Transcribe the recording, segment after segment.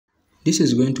This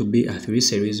is going to be a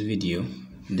 3-series video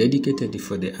dedicated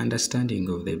for the understanding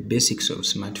of the basics of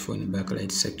smartphone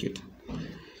backlight circuit.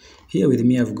 Here with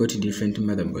me I've got different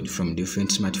motherboards from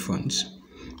different smartphones,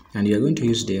 and we are going to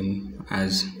use them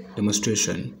as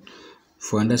demonstration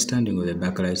for understanding of the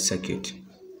backlight circuit.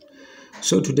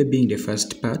 So today, being the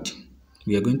first part,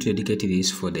 we are going to dedicate this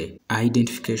for the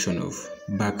identification of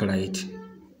backlight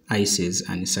ICs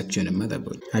and circuit on a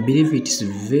motherboard. I believe it is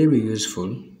very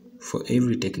useful for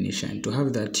every technician to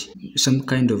have that some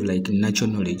kind of like natural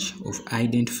knowledge of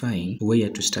identifying where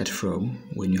to start from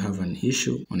when you have an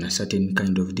issue on a certain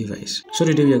kind of device. So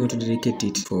today we are going to dedicate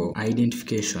it for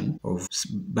identification of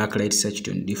backlight circuit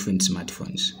on different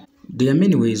smartphones. There are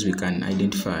many ways we can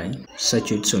identify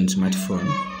circuits on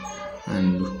smartphone,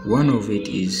 and one of it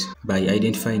is by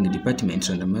identifying the departments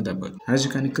on the motherboard. As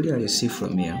you can clearly see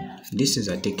from here, this is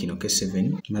a Tecno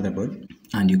K7 motherboard,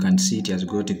 and you can see it has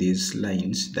got these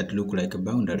lines that look like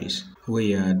boundaries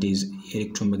where these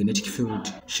electromagnetic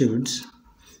field shields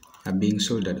are being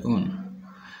soldered on.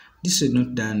 This is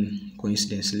not done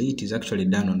coincidentally, it is actually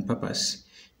done on purpose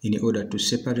in order to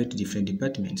separate different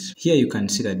departments. Here you can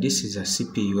see that this is a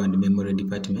CPU and memory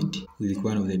department with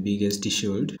one of the biggest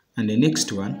shield, and the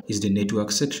next one is the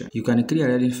network section. You can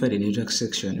clearly identify the network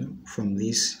section from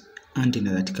this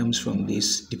antenna that comes from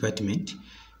this department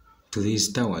to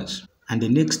these towers. And the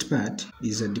next part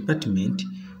is a department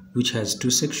which has two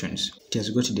sections. It has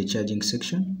got the charging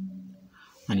section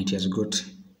and it has got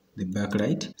the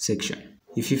backlight section.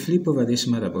 If you flip over this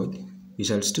motherboard, you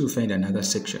shall still find another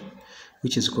section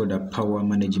which is called a power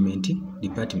management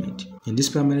department. In this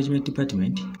power management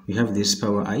department, we have this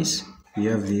power IC, we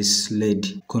have this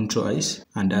LED control IC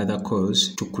and other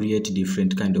coils to create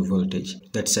different kind of voltage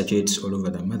that circulates all over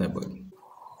the motherboard.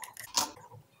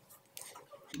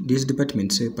 This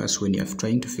department helps us when you are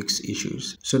trying to fix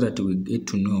issues so that we get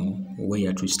to know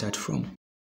where to start from.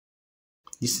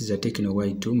 This is a Tecno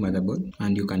Y2 motherboard,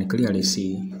 and you can clearly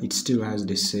see it still has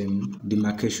the same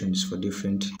demarcations for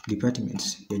different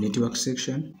departments. The network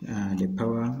section, the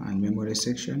power and memory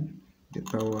section, the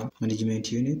power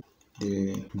management unit,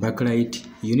 the backlight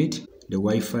unit, the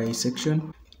Wi-Fi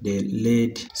section, the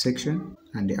LED section,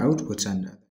 and the outputs and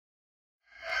others.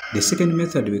 The second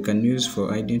method we can use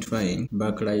for identifying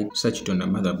backlight circuit on a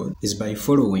motherboard is by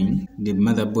following the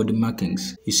motherboard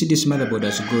markings. You see, this motherboard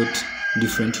has got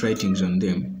different writings on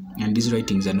them, and these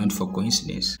writings are not for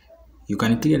coincidence. You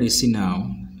can clearly see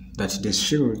now that the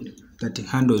shield that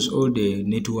handles all the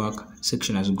network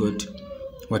section has got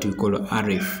what we call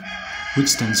RF, which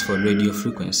stands for radio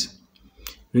frequency.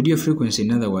 Radio frequency,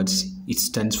 in other words, it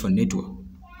stands for network.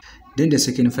 Then the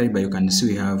second fiber, you can see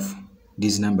we have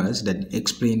these numbers that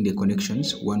explain the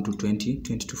connections 1 to 20,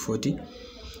 20 to 40,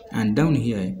 and down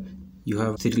here you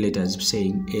have 3 letters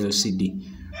saying LCD,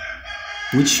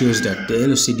 which shows that the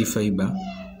LCD fiber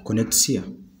connects here.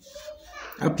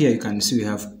 Up here you can see we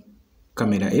have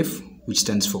camera F, which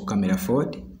stands for camera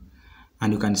forward,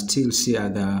 and you can still see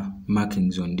other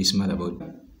markings on this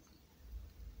motherboard.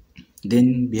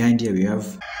 Then behind here we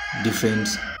have different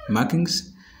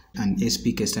markings, and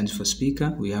SPK stands for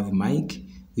speaker, we have mic,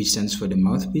 which stands for the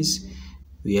mouthpiece,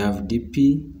 we have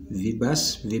DP,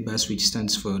 VBus which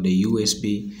stands for the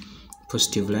USB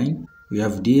positive line, we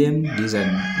have DM, these are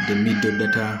the middle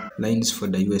data lines for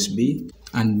the USB,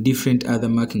 and different other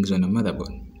markings on a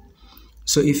motherboard.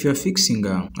 So if you are fixing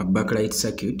a backlight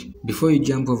circuit, before you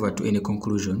jump over to any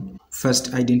conclusion,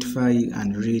 first identify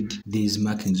and read these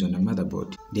markings on a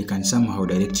motherboard. They can somehow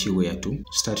direct you where to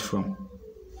start from.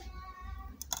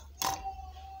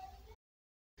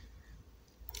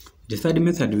 The third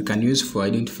method we can use for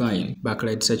identifying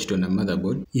backlight circuit on a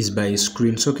motherboard is by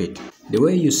screen socket. The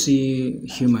way you see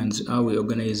humans, how we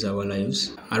organize our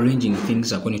lives, arranging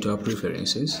things according to our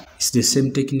preferences, it's the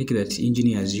same technique that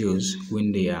engineers use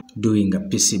when they are doing a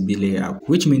PCB layout,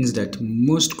 which means that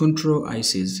most control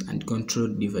ICs and control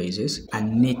devices are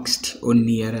next or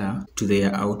nearer to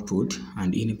their output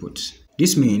and inputs.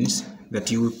 This means that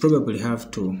you will probably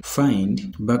have to find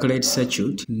backlight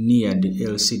circuit near the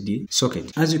LCD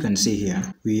socket. As you can see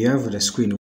here, we have the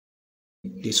screen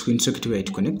socket where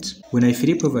it connects. When I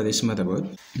flip over this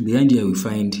motherboard, behind here we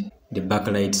find the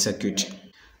backlight circuit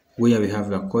where we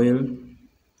have a coil,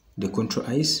 the control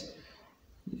IC,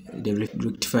 the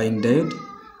rectifying diode,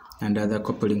 and other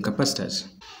coupling capacitors.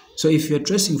 So if you are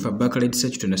tracing for backlight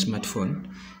circuit on a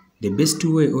smartphone, the best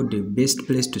way or the best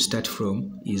place to start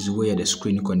from is where the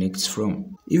screen connects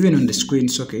from. Even on the screen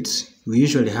sockets, we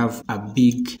usually have a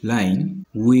big line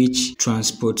which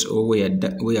transports or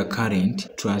where current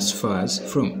transfers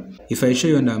from. If I show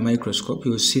you under a microscope,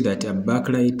 you will see that a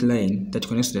backlight line that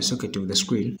connects to the socket of the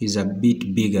screen is a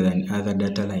bit bigger than other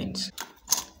data lines.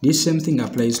 This same thing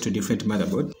applies to different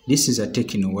motherboard. This is a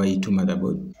Tecno Y2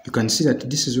 motherboard. You can see that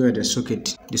this is where the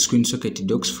screen socket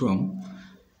docks from,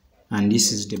 and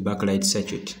this is the backlight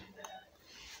circuit.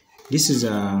 This is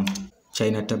a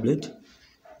China tablet.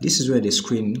 This is where the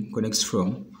screen connects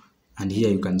from, and here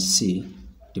you can see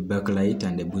the backlight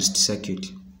and the boost circuit.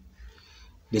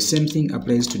 The same thing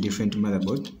applies to different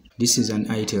motherboard. This is an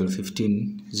ITEL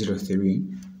 1503.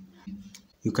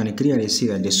 You can clearly see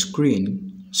that the screen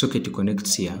socket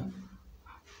connects here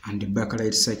and the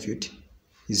backlight circuit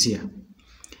is here.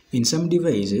 In some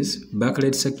devices,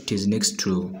 backlight circuit is next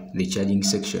to the charging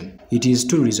section. It is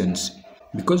two reasons.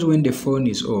 Because when the phone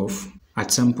is off,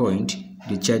 at some point,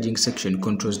 the charging section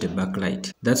controls the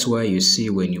backlight. That's why you see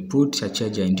when you put a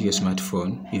charger into your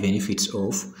smartphone, even if it's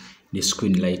off, the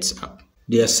screen lights up.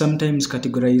 They are sometimes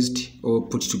categorized or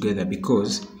put together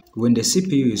because when the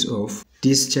CPU is off,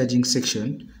 this charging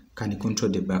section can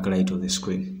control the backlight of the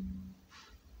screen.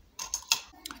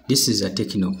 This is a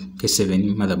Tecno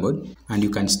K7 motherboard, and you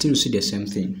can still see the same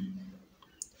thing.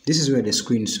 This is where the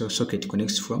screen socket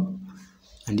connects from,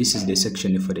 and this is the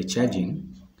section for the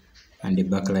charging and the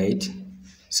backlight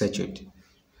circuit.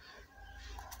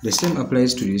 The same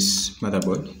applies to this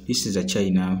motherboard. This is a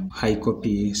China high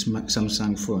copy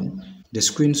Samsung phone. The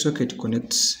screen socket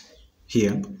connects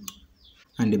here,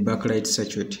 and the backlight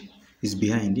circuit is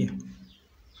behind here.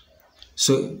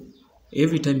 So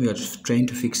every time you are trying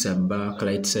to fix a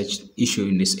backlight such issue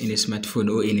in a smartphone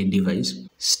or any device,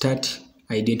 start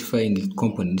identifying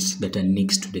components that are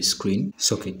next to the screen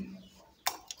socket.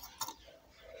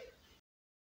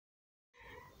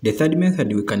 The third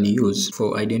method we can use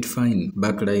for identifying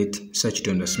backlight circuit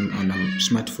on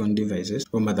smartphone devices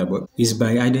or motherboard is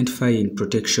by identifying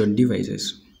protection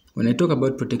devices. When I talk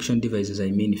about protection devices,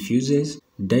 I mean fuses,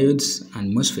 diodes,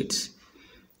 and mosfets.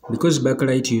 Because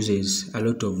backlight uses a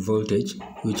lot of voltage,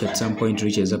 which at some point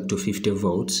reaches up to 50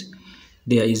 volts,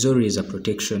 there is always a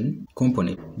protection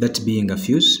component, that being a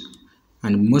fuse,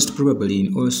 and most probably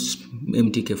in all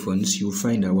MTK phones, you'll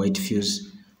find a white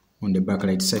fuse on the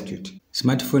backlight circuit.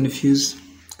 Smartphone fuse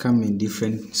come in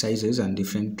different sizes and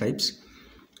different types,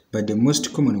 but the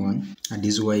most common one are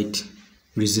these white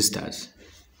resistors.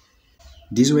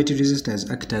 These white resistors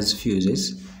act as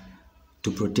fuses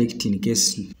to protect in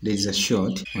case there is a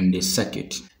short on the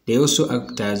circuit. They also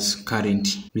act as current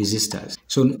resistors.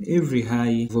 So in every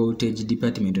high voltage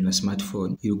department on a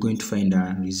smartphone, you're going to find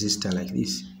a resistor like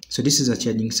this. So this is a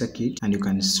charging circuit, and you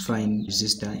can find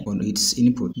resistor on its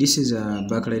input. This is a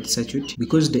backlight circuit.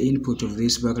 Because the input of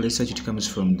this backlight circuit comes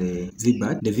from the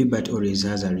VBAT always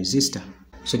has a resistor.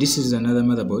 So this is another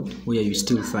motherboard where you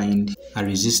still find a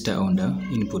resistor on the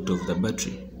input of the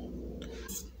battery.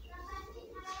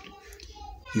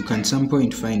 You can some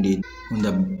point find it on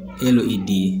the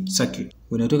LED circuit.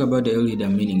 When I talk about the LED,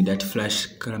 I'm meaning that flash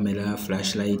camera,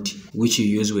 flashlight, which you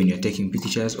use when you're taking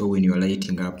pictures or when you're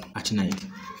lighting up at night.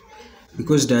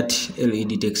 Because that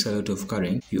LED takes a lot of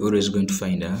current, you're always going to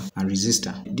find a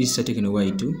resistor. This is a Tecno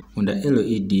Y2. On the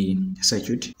LED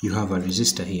circuit, you have a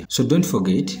resistor here. So don't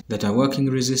forget that a working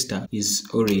resistor is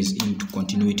always into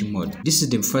continuity mode. This is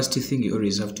the first thing you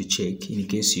always have to check in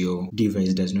case your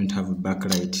device does not have a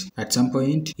backlight. At some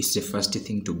point, it's the first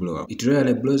thing to blow up. It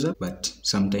rarely blows up, but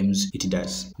sometimes it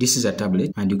does. This is a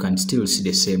tablet, and you can still see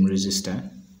the same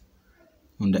resistor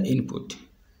on the input.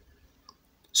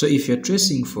 So if you're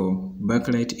tracing for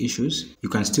backlight issues, you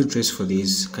can still trace for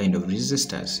these kind of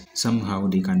resistors. Somehow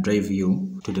they can drive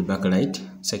you to the backlight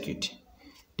circuit.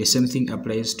 The same thing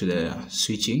applies to the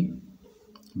switching.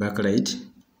 Backlight,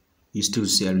 you still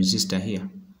see a resistor here,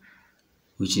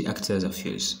 which acts as a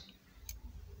fuse.